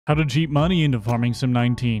How to cheat money into Farming Sim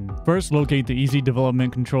 19. First, locate the Easy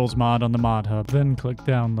Development Controls mod on the mod hub, then click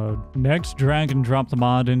download. Next, drag and drop the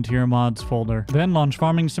mod into your mods folder. Then launch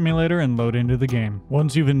Farming Simulator and load into the game.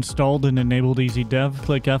 Once you've installed and enabled Easy Dev,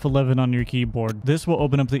 click F11 on your keyboard. This will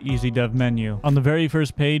open up the Easy Dev menu. On the very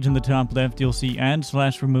first page in the top left, you'll see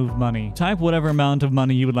add/remove money. Type whatever amount of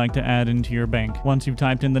money you would like to add into your bank. Once you've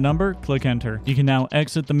typed in the number, click enter. You can now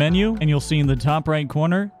exit the menu, and you'll see in the top right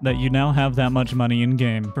corner that you now have that much money in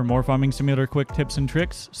game. For more Farming Simulator quick tips and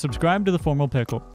tricks, subscribe to The Formal Pickle.